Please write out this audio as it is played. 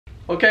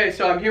Okay,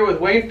 so I'm here with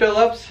Wayne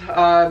Phillips.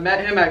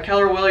 Met him at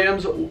Keller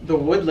Williams, the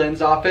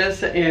Woodlands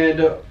office,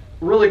 and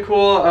really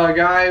cool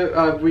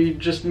guy. We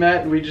just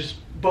met and we just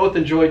both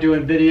enjoy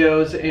doing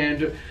videos,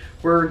 and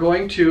we're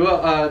going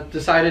to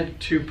decided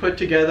to put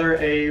together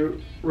a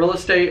real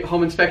estate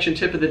home inspection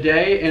tip of the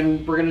day,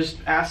 and we're going to just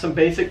ask some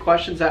basic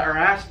questions that are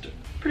asked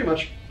pretty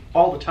much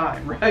all the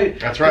time, right?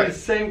 That's right.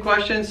 These same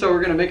questions, so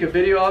we're going to make a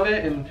video of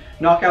it and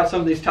knock out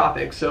some of these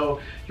topics. So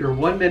your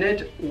 1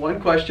 minute,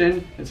 one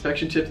question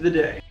inspection tip of the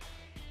day.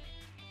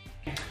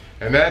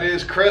 And that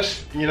is,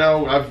 Chris, you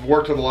know, I've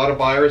worked with a lot of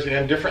buyers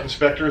and different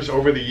inspectors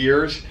over the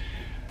years,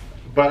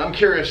 but I'm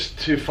curious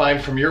to find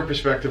from your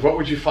perspective, what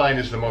would you find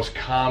is the most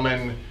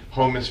common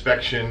home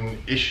inspection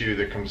issue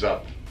that comes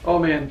up? Oh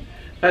man,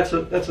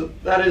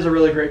 that is a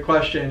really great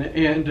question.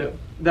 And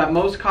that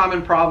most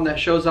common problem that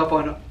shows up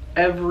on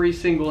every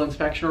single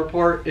inspection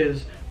report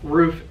is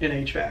roof and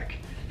HVAC.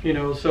 You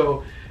know,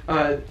 so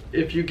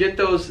if you get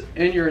those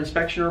in your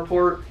inspection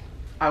report,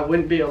 I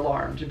wouldn't be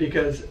alarmed,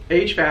 because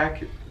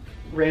HVAC,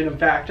 random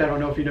fact, I don't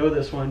know if you know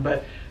this one,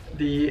 but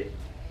the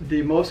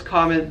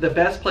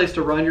best place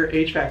to run your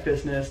HVAC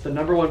business, the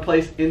 #1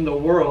 place in the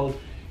world,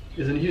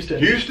 is in Houston.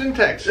 Houston,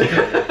 Texas.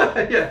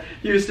 Yeah,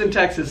 Houston,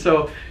 Texas.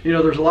 So, you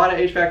know, there's a lot of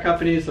HVAC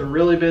companies. They're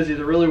really busy.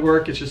 They really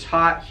work. It's just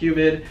hot,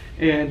 humid,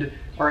 and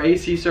our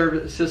AC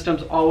service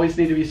systems always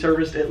need to be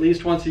serviced at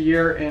least once a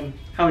year. And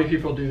how many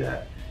people do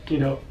that? You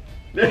know,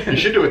 you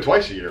should do it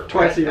twice a year.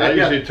 Twice a year. I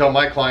usually tell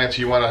my clients,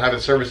 you want to have it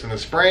serviced in the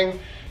spring.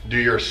 Do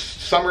your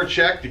summer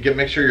check to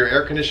make sure your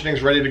air conditioning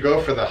is ready to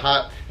go for the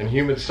hot and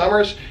humid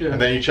summers,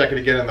 and then you check it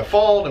again in the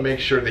fall to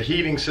make sure the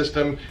heating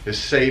system is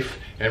safe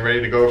and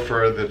ready to go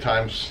for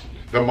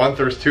the month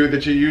or two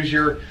that you use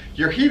your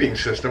heating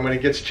system when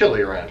it gets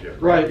chilly around here.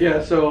 Right.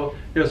 Yeah. So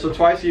so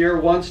twice a year,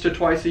 once to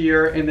twice a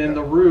year, and then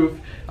the roof,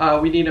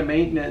 we need a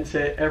maintenance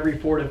at every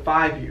 4 to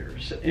 5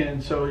 years,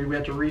 and so we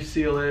have to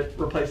reseal it,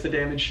 replace the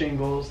damaged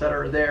shingles that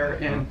are there,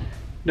 and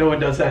no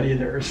one does that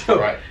either. So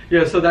right.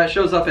 Yeah, so that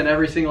shows up in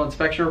every single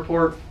inspection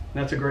report.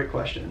 That's a great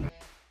question.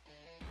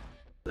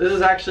 This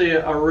is actually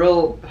a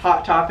real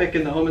hot topic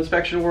in the home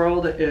inspection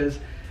world. Is,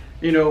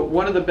 you know,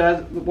 one of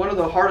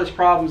the hardest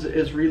problems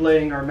is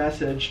relaying our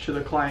message to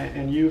the client.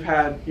 And you've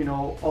had, you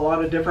know, a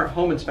lot of different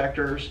home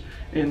inspectors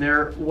in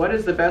there. What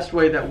is the best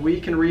way that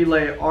we can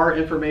relay our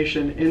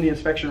information in the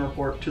inspection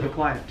report to the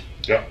client?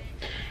 Yeah.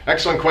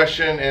 Excellent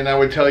question, and I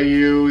would tell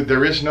you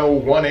there is no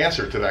one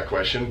answer to that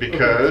question,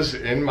 because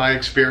in my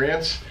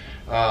experience,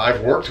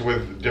 I've worked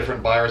with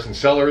different buyers and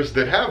sellers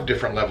that have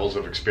different levels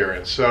of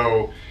experience.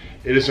 So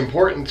it is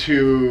important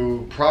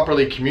to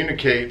properly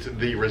communicate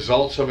the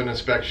results of an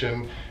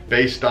inspection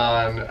based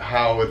on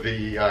how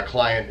the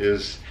client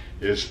is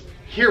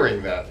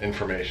hearing that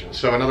information.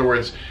 So in other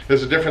words,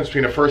 there's a difference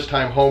between a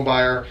first-time home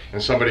buyer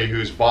and somebody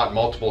who's bought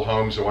multiple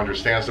homes, who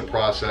understands the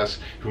process,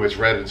 who has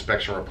read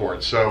inspection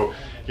reports. So,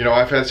 you know,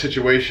 I've had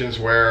situations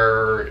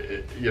where,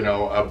 you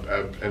know,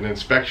 an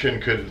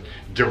inspection could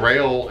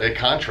derail a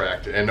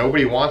contract, and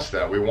nobody wants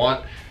that. We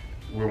want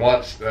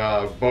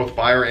both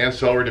buyer and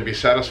seller to be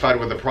satisfied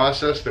with the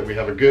process, that we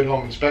have a good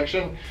home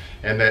inspection,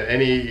 and that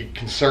any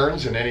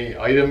concerns and any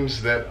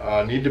items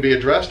that need to be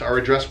addressed are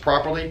addressed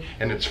properly,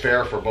 and it's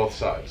fair for both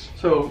sides.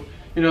 So,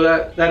 you know,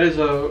 that is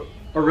a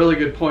really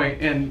good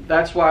point, and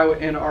that's why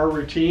in our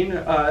routine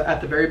at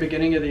the very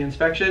beginning of the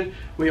inspection,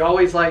 we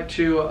always like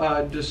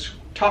to just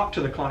talk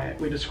to the client.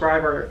 We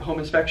describe our home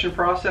inspection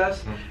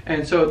process,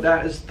 and so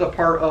that is the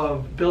part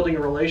of building a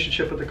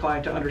relationship with the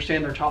client to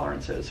understand their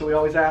tolerances. So we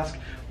always ask,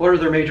 what are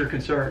their major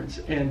concerns?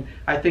 And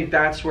I think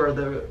that's where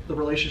the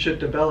relationship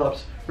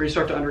develops, where you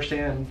start to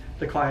understand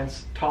the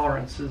client's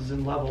tolerances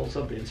and levels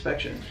of the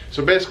inspection.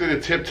 So basically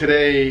the tip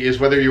today is,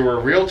 whether you're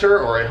a realtor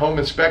or a home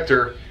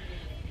inspector,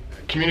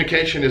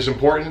 communication is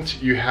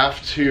important. You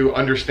have to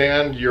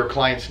understand your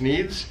client's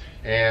needs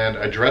and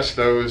address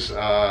those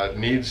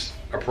needs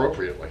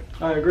appropriately.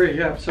 I agree,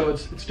 yeah. So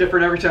it's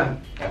different every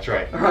time. That's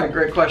right. All right,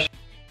 great question.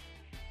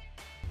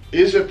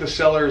 Is it the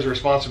seller's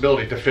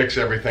responsibility to fix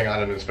everything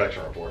on an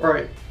inspection report? All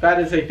right, that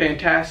is a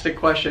fantastic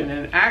question,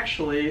 and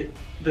actually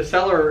the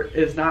seller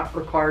is not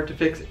required to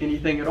fix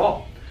anything at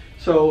all.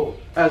 So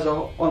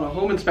on a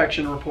home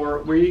inspection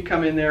report, we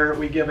come in there,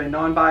 we give a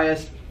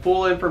non-biased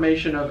full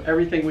information of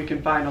everything we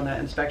can find on that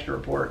inspection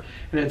report,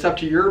 and it's up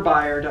to your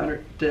buyer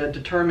to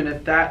determine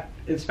if that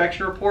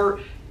inspection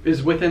report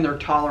is within their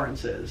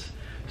tolerances.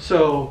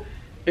 So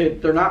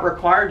they're not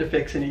required to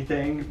fix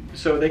anything,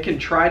 so they can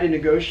try to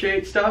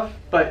negotiate stuff,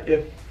 but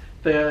if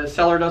the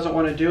seller doesn't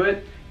want to do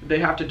it, they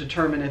have to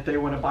determine if they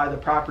want to buy the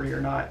property or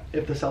not,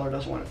 if the seller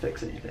doesn't want to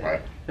fix anything.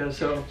 Right. Yeah,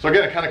 so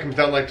again, it kind of comes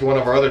down like to one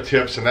of our other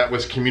tips, and that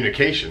was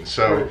communication.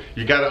 So right.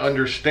 You got to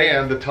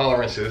understand the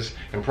tolerances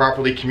and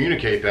properly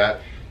communicate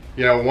that.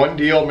 You know, one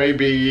deal may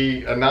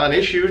be a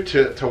non-issue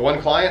to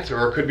one client,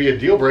 or it could be a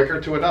deal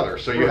breaker to another.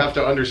 So you have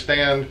to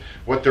understand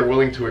what they're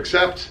willing to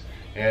accept,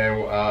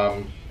 and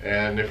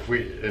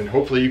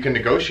hopefully you can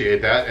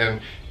negotiate that. And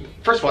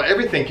first of all,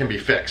 everything can be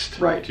fixed.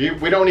 Right.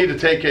 We don't need to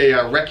take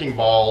a wrecking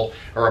ball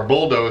or a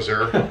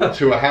bulldozer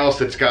to a house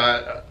that's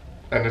got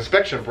an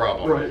inspection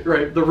problem.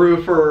 Right. The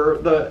roof or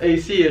the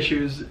AC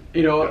issues,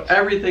 Yes.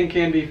 everything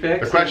can be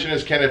fixed. The question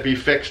is, can it be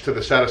fixed to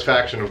the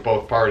satisfaction of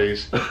both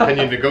parties? Can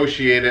you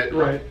negotiate it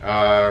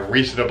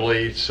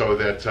reasonably so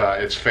that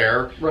it's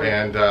fair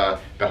and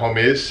the home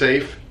is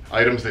safe?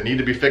 Items that need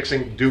to be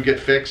fixing do get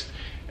fixed,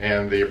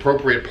 and the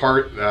appropriate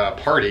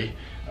party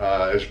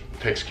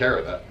takes care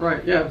of that.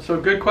 Right, yeah,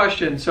 so good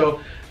question. So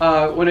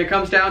when it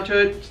comes down to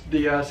it,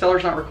 the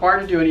seller's not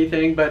required to do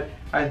anything, but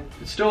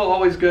it's still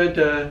always good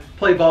to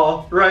play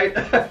ball, right?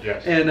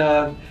 Yes.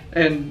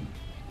 and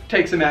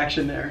take some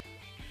action there.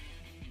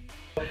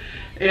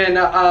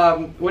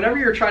 And whenever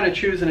you're trying to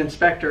choose an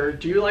inspector,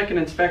 do you like an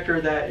inspector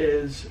that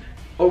is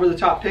over the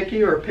top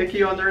picky or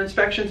picky on their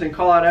inspections and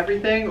call out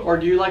everything, or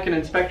do you like an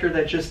inspector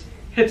that just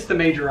hits the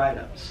major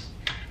items?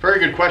 Very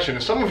good question.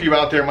 And some of you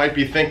out there might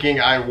be thinking,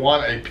 I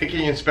want a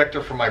picky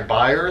inspector for my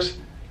buyers,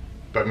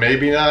 but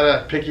maybe not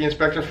a picky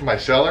inspector for my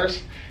sellers.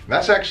 And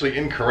that's actually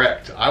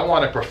incorrect. I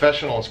want a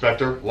professional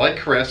inspector like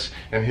Chris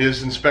and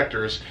his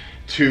inspectors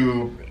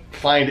to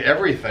find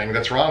everything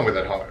that's wrong with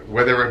it,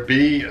 whether it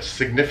be a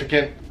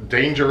significant,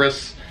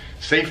 dangerous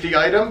safety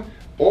item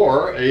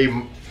or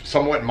a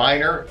somewhat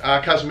minor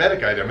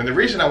cosmetic item. And the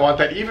reason I want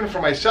that, even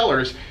for my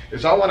sellers,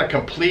 is I want a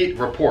complete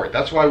report.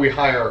 That's why we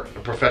hire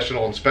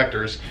professional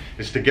inspectors,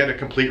 is to get a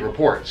complete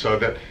report so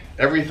that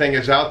everything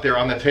is out there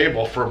on the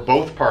table for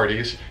both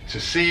parties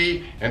to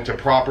see and to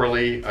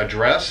properly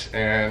address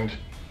and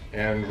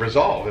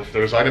resolve. If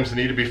there's items that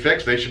need to be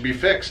fixed, they should be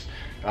fixed.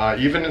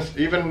 Even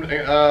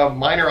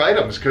minor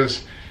items,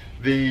 because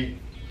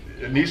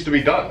it needs to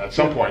be done at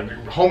some point.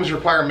 Homes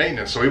require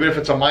maintenance, so even if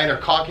it's a minor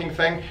caulking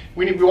thing,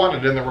 we want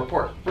it in the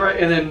report.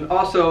 Right, and then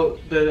also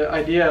the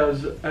idea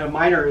is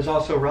minor is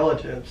also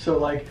relative. So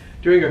like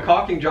doing a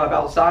caulking job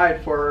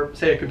outside for,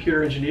 say, a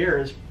computer engineer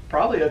is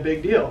probably a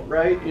big deal,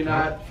 right?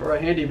 Not for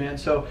a handyman.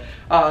 So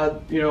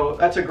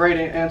that's a great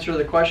answer to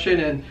the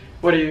question. And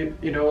what do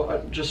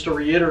you just to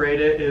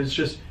reiterate it, is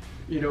just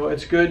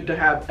it's good to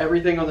have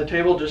everything on the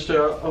table just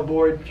to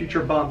avoid future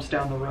bumps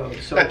down the road.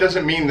 So that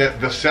doesn't mean that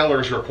the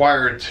seller is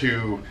required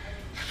to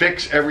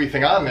fix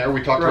everything on there.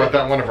 We talked about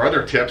that in one of our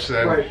other tips,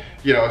 and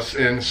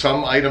and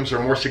some items are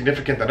more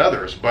significant than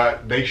others,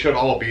 but they should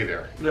all be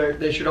there.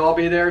 They should all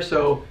be there.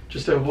 So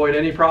just to avoid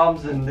any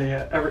problems, and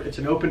it's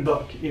an open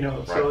book,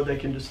 so they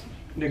can just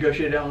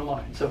negotiate down the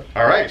line. So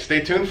all right, stay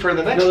tuned for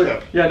the next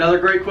step. Yeah, another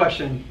great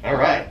question. All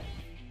right.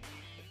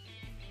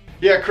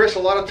 Yeah, Chris, a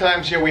lot of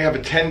times, we have a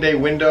 10-day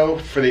window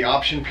for the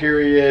option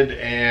period,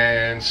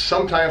 and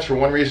sometimes for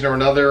one reason or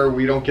another,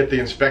 we don't get the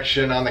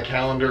inspection on the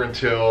calendar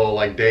until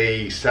like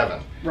day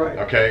 7. Right.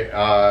 Okay,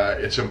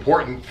 it's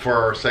important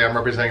for, say I'm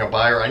representing a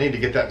buyer, I need to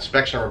get that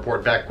inspection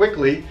report back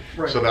quickly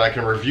so that I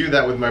can review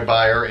that with my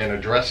buyer and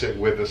address it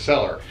with the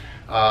seller.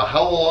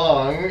 How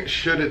long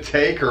should it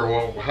take,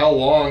 or how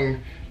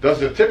long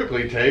does it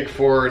typically take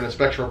for an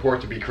inspection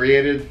report to be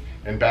created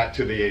and back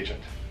to the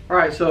agent? All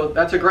right, so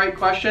that's a great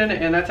question,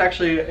 and that's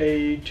actually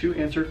a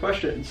two-answered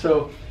question.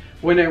 So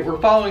when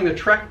we're following the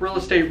TREC real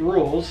estate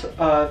rules,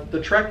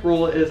 the TREC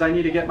rule is I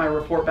need to get my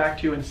report back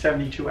to you in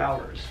 72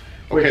 hours.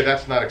 Okay,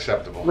 that's not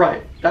acceptable.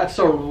 Right, that's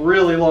a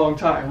really long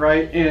time,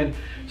 right? And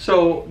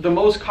so the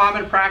most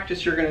common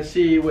practice you're going to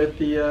see with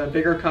the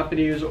bigger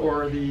companies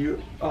or the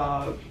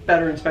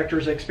better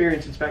inspectors,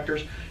 experienced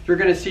inspectors, you're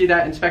going to see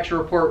that inspection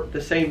report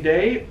the same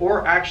day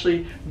or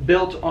actually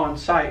built on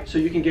site, so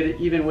you can get it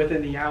even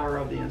within the hour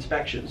of the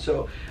inspection.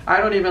 So I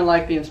don't even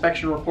like the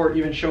inspection report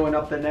even showing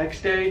up the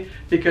next day,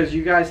 because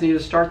you guys need to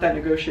start that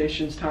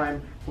negotiations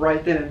time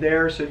right then and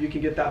there so you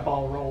can get that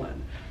ball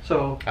rolling.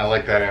 So I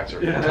like that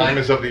answer. Yeah. Time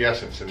is of the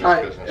essence in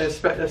this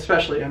business.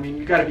 Especially,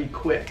 you got to be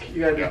quick.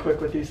 You got to be quick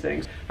with these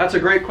things. That's a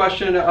great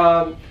question.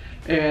 So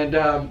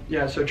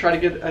try to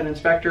get an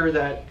inspector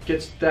that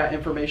gets that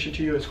information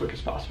to you as quick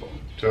as possible.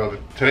 So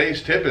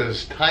today's tip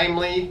is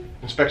timely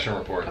inspection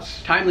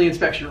reports. Timely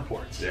inspection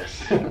reports.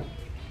 Yes.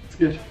 It's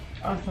good.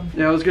 Awesome.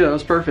 Yeah, it was good. That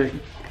was perfect.